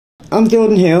I'm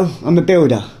Jordan Hill, I'm a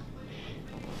builder.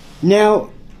 Now,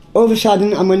 all of a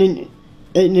sudden I'm an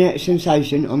internet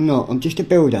sensation. I'm not, I'm just a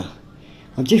builder.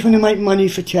 I just want to make money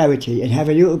for charity and have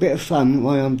a little bit of fun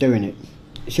while I'm doing it.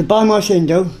 So buy my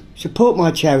single, support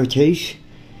my charities,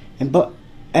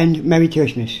 and Merry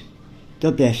Christmas.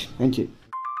 God bless, thank you.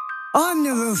 I'm the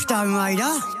Wealdstone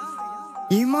Raider.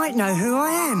 You might know who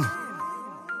I am,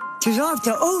 'cause I've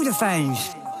got all the fans.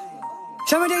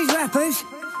 Some of these rappers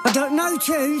have got no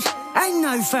tunes and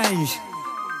no fans.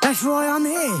 That's why I'm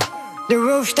here, the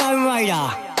Wealdstone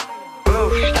Raider.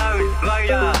 Wealdstone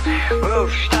Raider,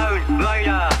 Wealdstone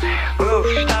Raider,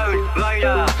 Wealdstone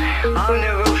Raider. I'm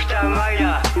the Wealdstone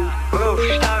Raider,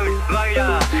 Wealdstone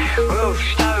Raider,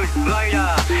 Wealdstone Raider,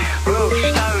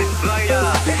 Wealdstone Raider.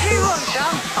 If you want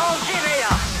some, I'll give it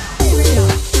ya.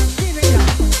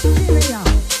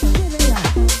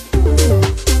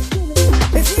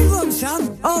 If you want some,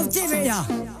 I'll give it ya.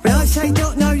 When I say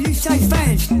dot no, you say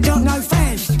fans. Dot no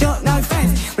fans, dot no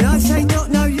fans. When I say dot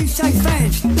no, you say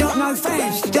fans. Dot no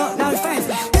fans, dot no fans.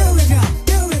 Deal with ya,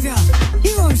 deal with ya.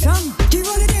 You want some? Do you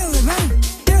want to deal with me?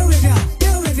 Deal with ya,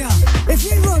 deal with ya. If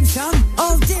you want some,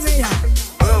 I'll give it ya.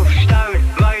 Wealdstone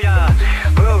Raider,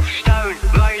 Wealdstone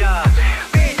Raider.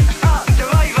 Big up the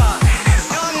raver.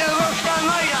 I'm the Wealdstone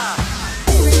Raider.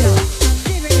 Give it ya,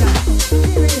 give it ya,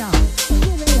 give it ya,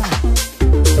 give it ya.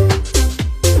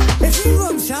 If you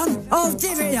want some, I'll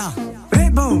give it ya.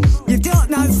 Ritbull, you've got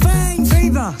no fans.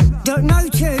 Fever, got no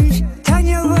tunes.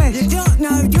 Tanya West, you've got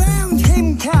no drowned.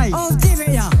 Kim K, I'll give it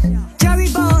ya. Joey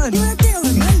Barton, you wanna deal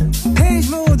with me? Piers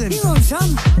Morgan, you want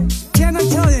some? Gemma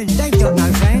Collins, they've got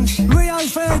no fans. Rio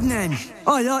Ferdinand,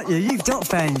 I like you, you've got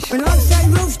fans. When I say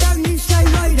Wealdstone, you say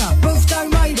Raider.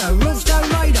 Wealdstone Raider, Wealdstone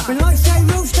Raider. When I say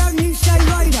Wealdstone, you say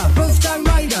Raider. Wealdstone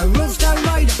Raider, Wealdstone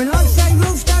Raider. When I say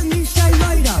Wealdstone, you say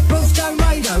Raider. Wealdstone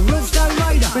Raider, Wealdstone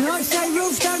Raider. When I say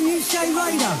Wealdstone, you say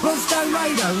Raider. Wealdstone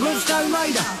Raider, Wealdstone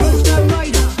Raider. Wealdstone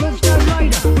Raider, Wealdstone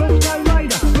Raider, Wealdstone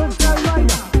Raider, Wealdstone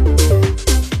Raider.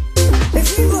 If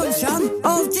you want some,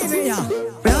 I'll give it ya.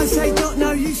 When I say dot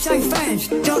no, you say fans.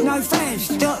 Dot no fans,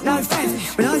 dot no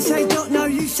fans. When I say dot no,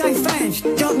 you say fans.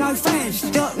 Dot no fans,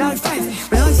 dot no fans.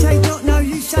 When I say dot no,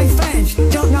 you say fans.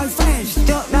 Dot no fans,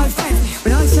 dot no fans.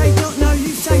 When I say dot no,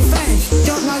 you say fans.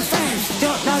 Dot no fans,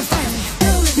 dot no fans.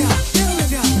 Deal with ya, deal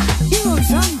with ya. You want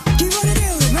some? Do you want to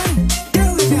deal with me?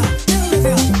 Deal with ya, deal with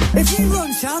ya. If you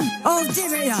want some, I'll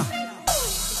give it ya.